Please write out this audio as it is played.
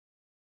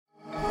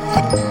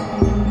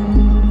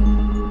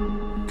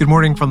Good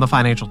morning from the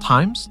Financial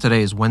Times.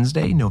 Today is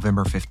Wednesday,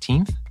 November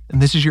 15th,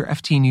 and this is your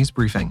FT News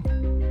Briefing.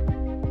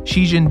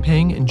 Xi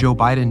Jinping and Joe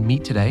Biden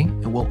meet today.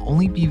 It will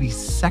only be the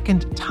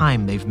second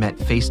time they've met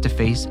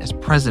face-to-face as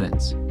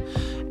presidents.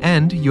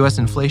 And U.S.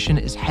 inflation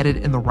is headed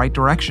in the right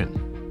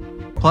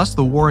direction. Plus,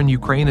 the war in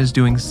Ukraine is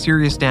doing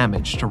serious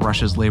damage to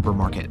Russia's labor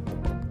market.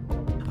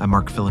 I'm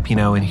Mark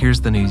Filipino, and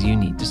here's the news you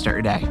need to start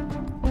your day.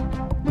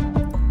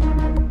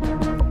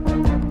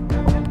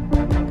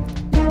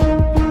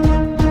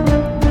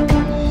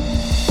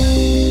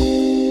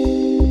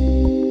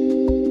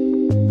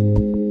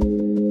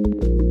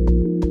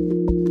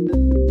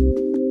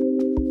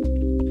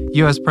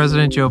 U.S.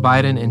 President Joe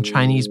Biden and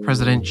Chinese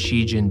President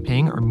Xi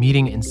Jinping are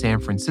meeting in San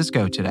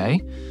Francisco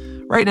today.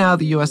 Right now,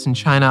 the U.S. and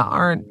China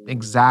aren't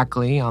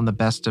exactly on the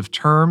best of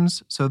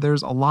terms, so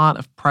there's a lot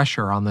of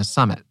pressure on this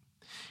summit.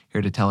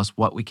 Here to tell us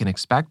what we can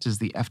expect is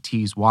the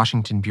FT's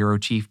Washington Bureau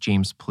Chief,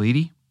 James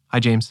Politi. Hi,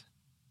 James.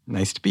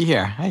 Nice to be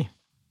here. Hey.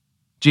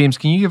 James,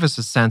 can you give us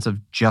a sense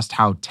of just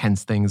how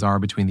tense things are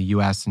between the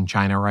U.S. and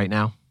China right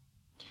now?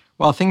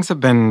 Well, things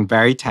have been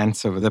very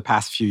tense over the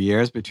past few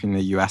years between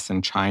the U.S.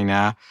 and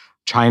China.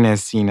 China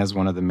is seen as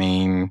one of the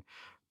main,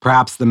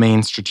 perhaps the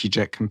main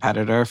strategic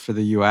competitor for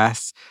the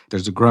U.S.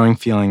 There's a growing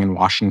feeling in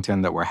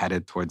Washington that we're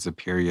headed towards a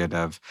period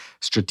of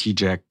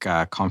strategic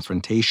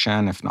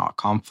confrontation, if not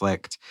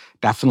conflict,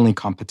 definitely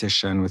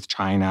competition with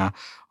China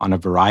on a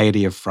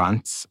variety of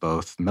fronts,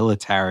 both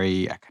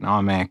military,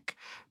 economic,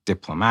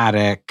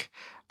 diplomatic.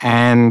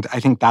 And I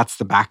think that's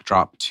the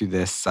backdrop to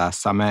this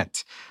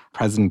summit.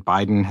 President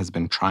Biden has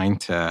been trying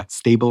to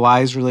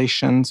stabilize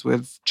relations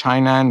with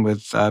China and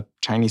with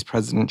Chinese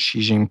President Xi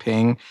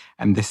Jinping,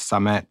 and this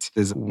summit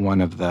is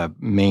one of the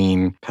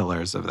main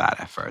pillars of that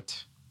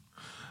effort.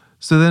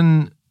 So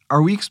then,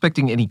 are we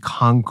expecting any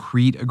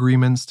concrete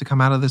agreements to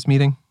come out of this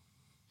meeting?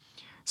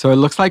 So it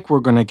looks like we're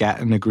going to get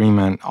an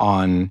agreement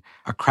on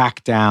a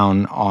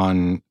crackdown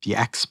on the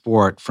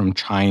export from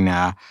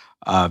China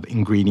of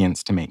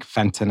ingredients to make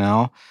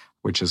fentanyl,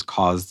 which has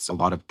caused a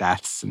lot of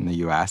deaths in the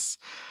U.S.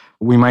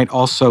 We might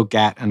also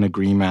get an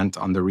agreement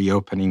on the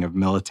reopening of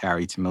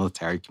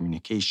military-to-military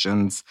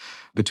communications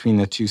between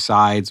the two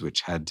sides,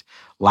 which had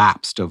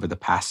lapsed over the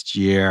past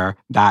year.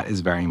 That is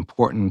very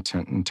important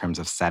in terms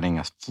of setting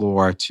a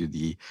floor to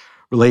the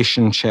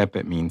relationship.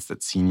 It means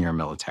that senior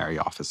military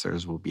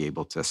officers will be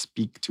able to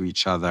speak to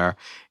each other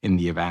in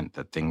the event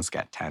that things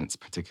get tense,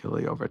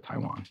 particularly over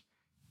Taiwan.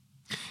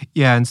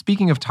 Yeah, and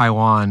speaking of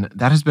Taiwan,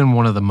 that has been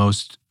one of the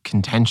most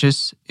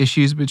contentious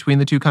issues between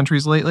the two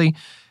countries lately.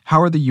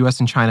 How are the U.S.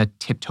 and China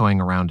tiptoeing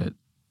around it?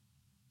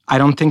 I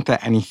don't think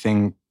that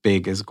anything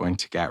big is going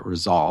to get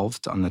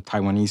resolved on the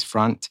Taiwanese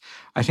front.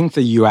 I think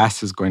the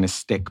U.S. is going to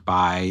stick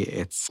by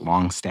its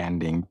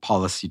longstanding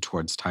policy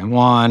towards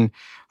Taiwan.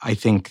 I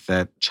think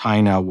that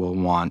China will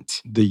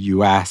want the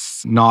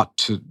U.S. not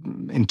to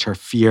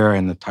interfere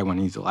in the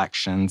Taiwanese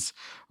elections,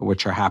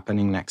 which are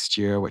happening next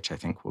year, which I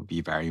think will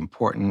be very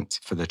important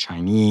for the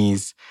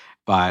Chinese.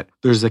 But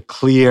there's a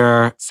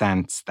clear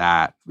sense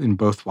that in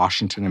both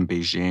Washington and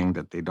Beijing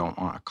that they don't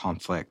want a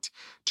conflict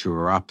to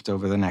erupt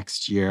over the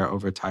next year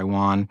over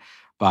Taiwan.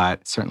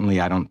 But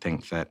certainly I don't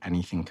think that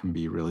anything can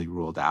be really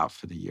ruled out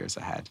for the years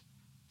ahead.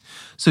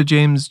 So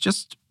James,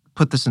 just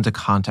put this into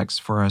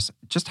context for us.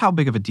 Just how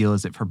big of a deal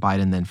is it for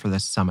Biden then for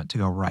this summit to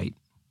go right?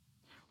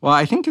 Well,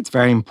 I think it's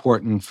very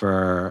important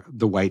for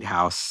the White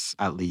House,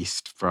 at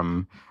least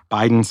from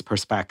Biden's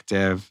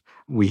perspective.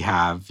 We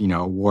have,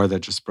 a war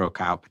that just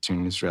broke out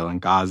between Israel and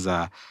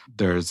Gaza.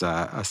 There's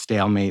a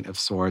stalemate of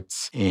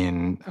sorts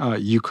in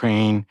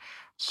Ukraine.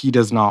 He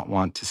does not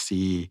want to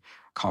see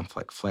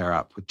conflict flare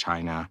up with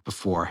China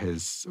before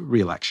his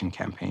re-election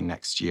campaign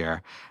next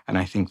year. And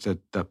I think that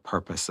the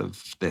purpose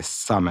of this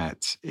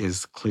summit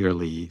is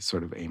clearly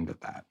sort of aimed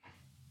at that.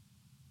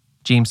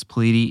 James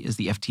Politi is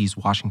the FT's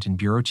Washington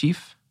Bureau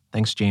Chief.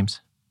 Thanks,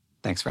 James.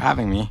 Thanks for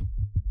having me.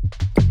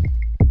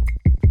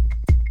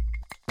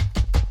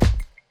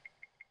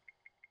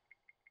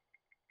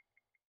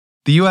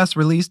 The U.S.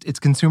 released its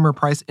consumer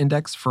price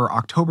index for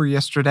October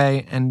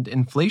yesterday, and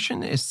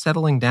inflation is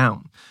settling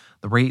down.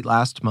 The rate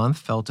last month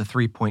fell to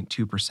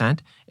 3.2%.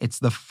 It's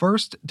the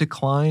first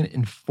decline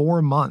in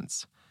 4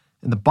 months.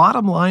 And the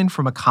bottom line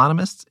from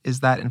economists is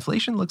that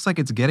inflation looks like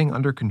it's getting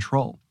under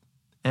control.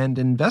 And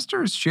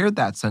investors shared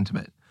that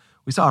sentiment.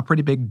 We saw a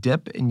pretty big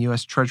dip in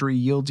U.S. Treasury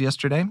yields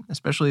yesterday,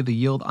 especially the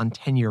yield on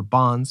 10-year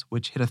bonds,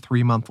 which hit a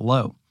 3-month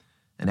low.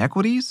 And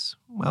equities,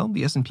 well,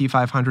 the S&P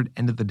 500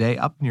 ended the day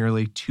up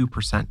nearly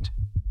 2%.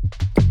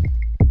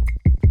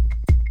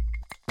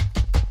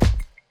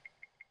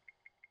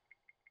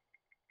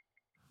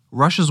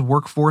 Russia's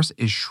workforce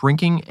is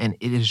shrinking, and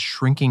it is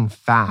shrinking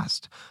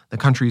fast. The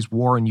country's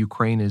war in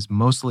Ukraine is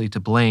mostly to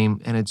blame,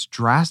 and it's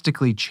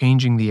drastically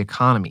changing the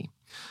economy.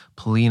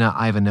 Polina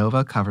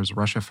Ivanova covers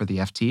Russia for the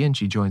FT, and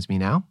she joins me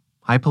now.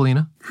 Hi,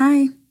 Polina.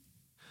 Hi.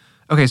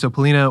 Okay, so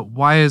Polina,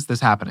 why is this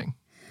happening?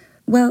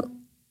 Well,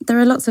 there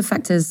are lots of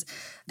factors.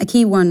 A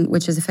key one,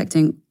 which is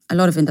affecting a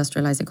lot of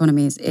industrialized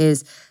economies,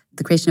 is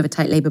the creation of a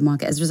tight labor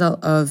market as a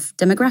result of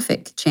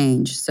demographic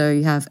change. So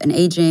you have an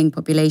aging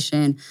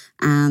population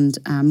and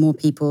more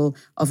people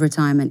of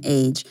retirement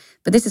age.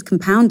 But this is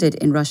compounded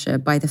in Russia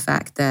by the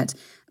fact that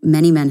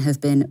many men have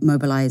been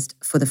mobilized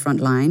for the front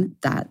line.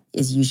 That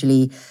is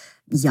usually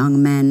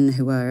young men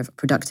who are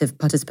productive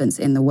participants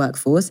in the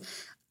workforce.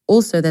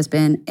 Also, there's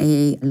been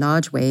a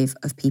large wave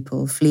of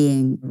people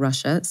fleeing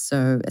Russia.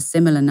 So a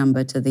similar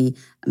number to the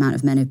amount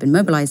of men who've been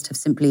mobilized have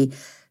simply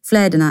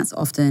fled, and that's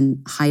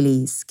often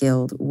highly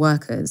skilled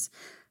workers.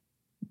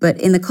 But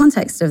in the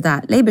context of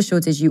that labor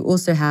shortage, you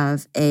also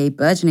have a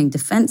burgeoning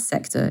defense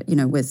sector,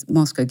 with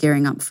Moscow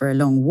gearing up for a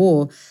long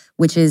war,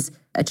 which is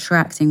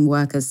attracting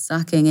workers,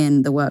 sucking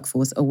in the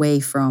workforce away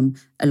from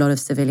a lot of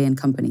civilian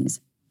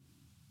companies.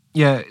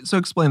 Yeah, so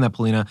explain that,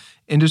 Polina.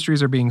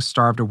 Industries are being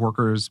starved of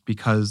workers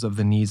because of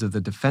the needs of the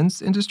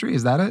defense industry.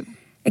 Is that it?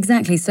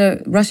 Exactly.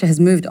 So Russia has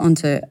moved on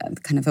to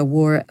kind of a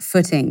war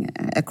footing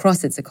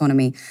across its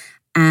economy.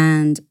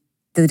 And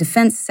the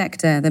defense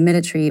sector, the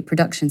military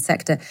production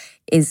sector,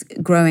 is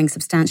growing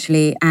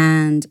substantially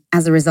and,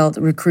 as a result,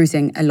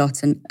 recruiting a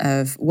lot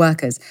of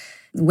workers.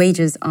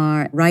 Wages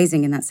are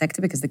rising in that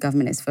sector because the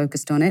government is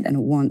focused on it and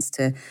it wants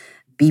to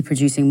be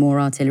producing more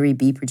artillery,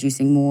 be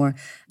producing more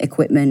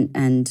equipment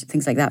and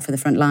things like that for the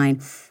front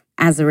line.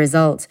 As a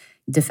result,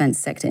 defense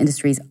sector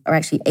industries are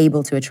actually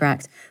able to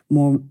attract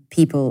more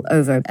people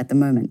over at the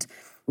moment.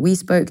 We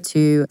spoke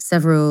to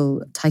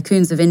several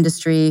tycoons of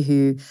industry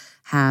who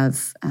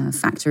have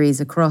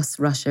factories across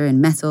Russia in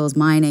metals,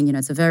 mining.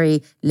 It's a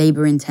very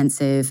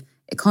labor-intensive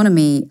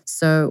economy.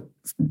 So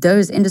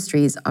those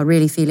industries are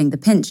really feeling the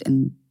pinch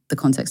in the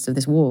context of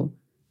this war.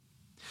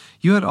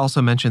 You had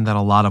also mentioned that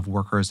a lot of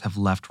workers have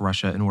left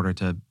Russia in order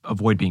to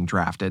avoid being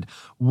drafted.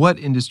 What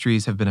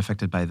industries have been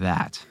affected by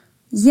that?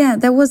 Yeah,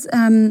 there was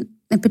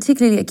a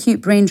particularly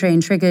acute brain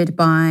drain triggered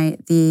by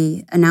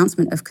the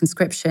announcement of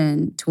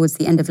conscription towards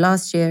the end of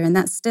last year, and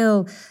that's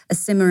still a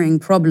simmering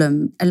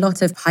problem. A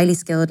lot of highly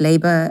skilled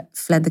labor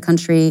fled the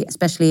country,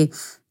 especially,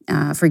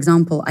 for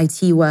example,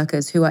 IT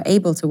workers who are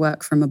able to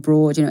work from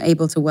abroad,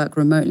 able to work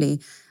remotely.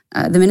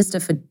 The Minister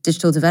for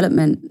Digital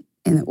Development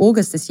in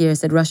August this year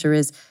said Russia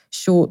is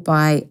short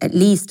by at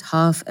least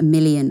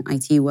 500,000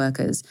 IT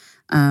workers.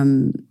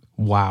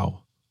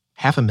 Wow.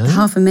 500,000?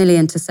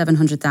 500,000 to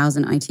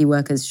 700,000 IT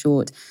workers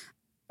short.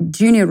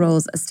 Junior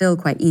roles are still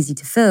quite easy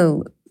to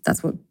fill.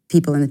 That's what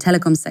people in the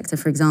telecom sector,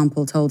 for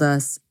example, told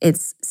us.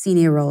 It's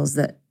senior roles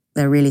that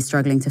they're really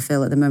struggling to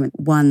fill at the moment.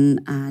 One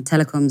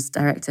telecoms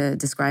director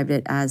described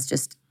it as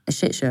just a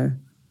shit show.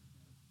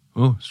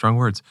 Oh, strong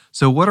words.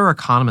 So what are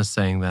economists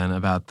saying then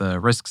about the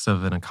risks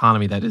of an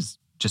economy that is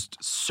just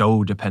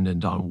so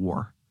dependent on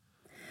war?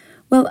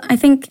 Well, I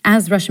think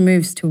as Russia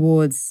moves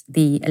towards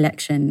the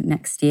election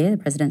next year, the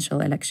presidential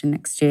election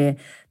next year,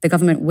 the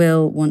government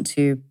will want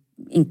to,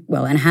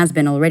 and has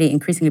been already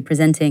increasingly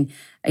presenting,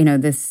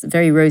 this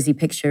very rosy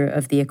picture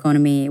of the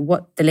economy.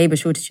 What the labor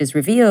shortages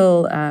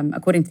reveal,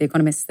 according to the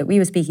economists that we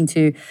were speaking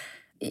to,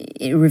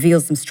 it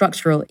reveals some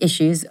structural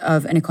issues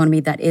of an economy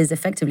that is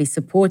effectively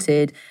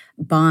supported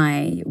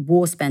by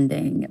war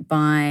spending,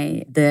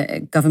 by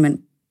the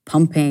government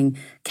pumping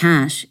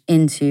cash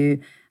into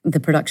the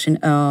production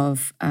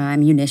of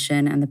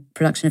ammunition and the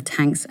production of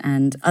tanks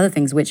and other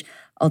things, which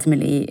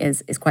ultimately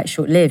is quite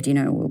short-lived.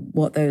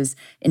 What those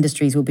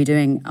industries will be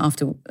doing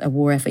after a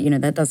war effort,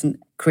 that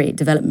doesn't create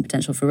development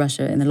potential for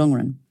Russia in the long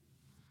run.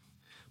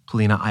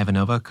 Polina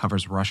Ivanova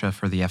covers Russia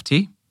for the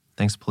FT.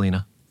 Thanks,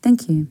 Polina.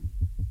 Thank you.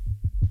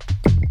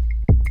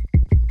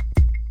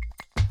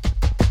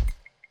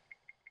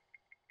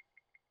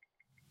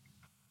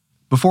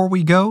 Before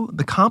we go,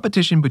 the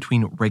competition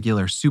between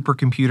regular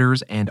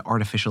supercomputers and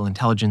artificial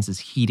intelligence is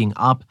heating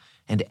up,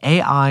 and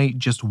AI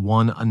just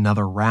won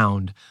another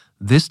round.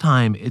 This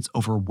time, it's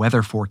over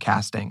weather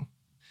forecasting.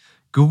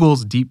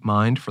 Google's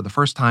DeepMind, for the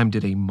first time,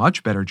 did a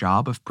much better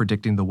job of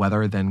predicting the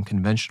weather than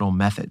conventional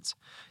methods.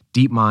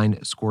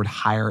 DeepMind scored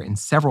higher in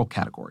several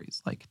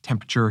categories, like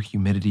temperature,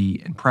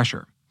 humidity, and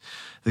pressure.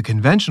 The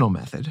conventional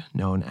method,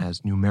 known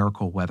as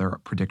numerical weather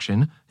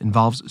prediction,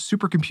 involves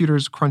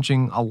supercomputers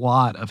crunching a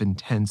lot of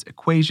intense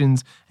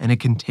equations, and it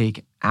can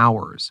take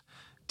hours.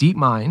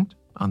 DeepMind,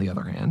 on the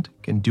other hand,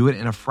 can do it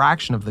in a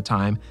fraction of the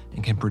time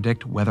and can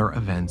predict weather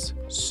events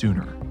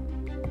sooner.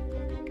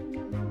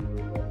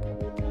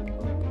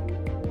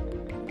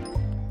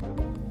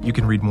 You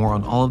can read more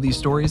on all of these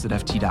stories at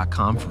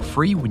FT.com for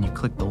free when you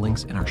click the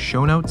links in our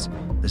show notes.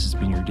 This has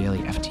been your daily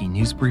FT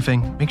News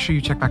Briefing. Make sure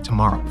you check back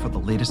tomorrow for the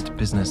latest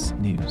business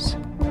news.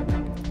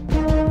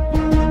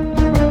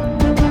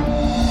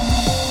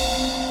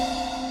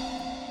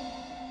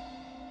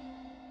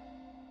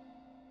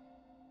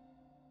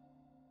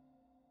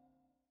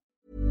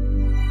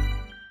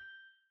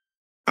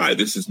 Hi,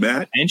 this is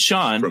Matt and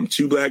Sean from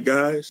Two Black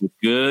Guys with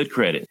Good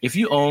Credit. If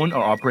you own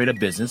or operate a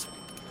business,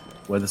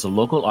 whether it's a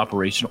local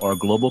operation or a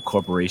global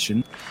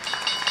corporation,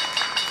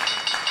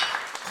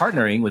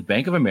 partnering with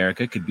Bank of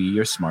America could be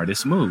your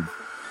smartest move.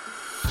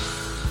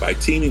 By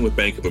teaming with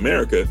Bank of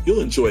America, you'll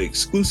enjoy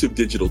exclusive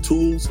digital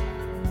tools,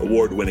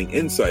 award-winning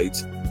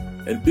insights,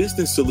 and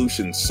business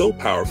solutions so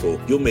powerful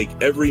you'll make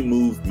every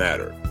move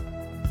matter.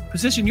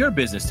 Position your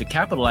business to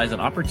capitalize on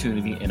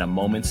opportunity in a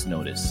moment's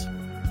notice.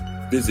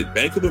 Visit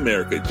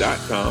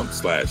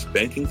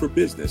bankofamerica.com/banking for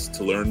business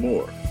to learn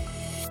more.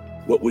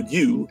 What would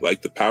you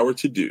like the power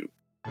to do?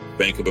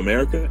 Bank of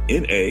America,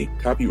 N.A.,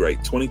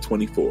 copyright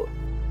 2024.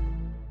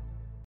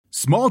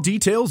 Small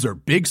details are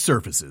big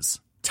surfaces.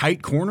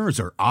 Tight corners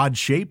are odd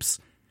shapes.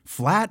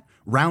 Flat,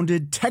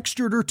 rounded,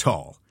 textured, or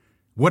tall.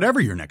 Whatever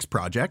your next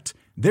project,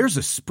 there's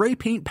a spray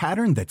paint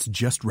pattern that's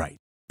just right.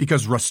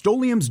 Because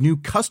Rust-Oleum's new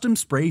Custom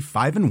Spray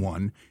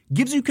 5-in-1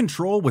 gives you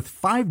control with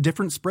 5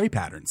 different spray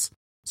patterns.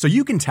 So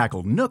you can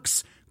tackle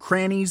nooks,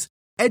 crannies,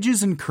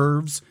 edges, and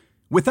curves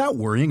without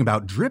worrying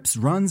about drips,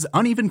 runs,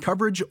 uneven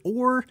coverage,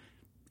 or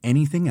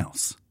anything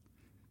else.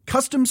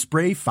 Custom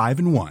Spray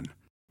 5-in-1.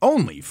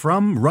 Only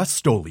from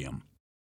Rust-Oleum.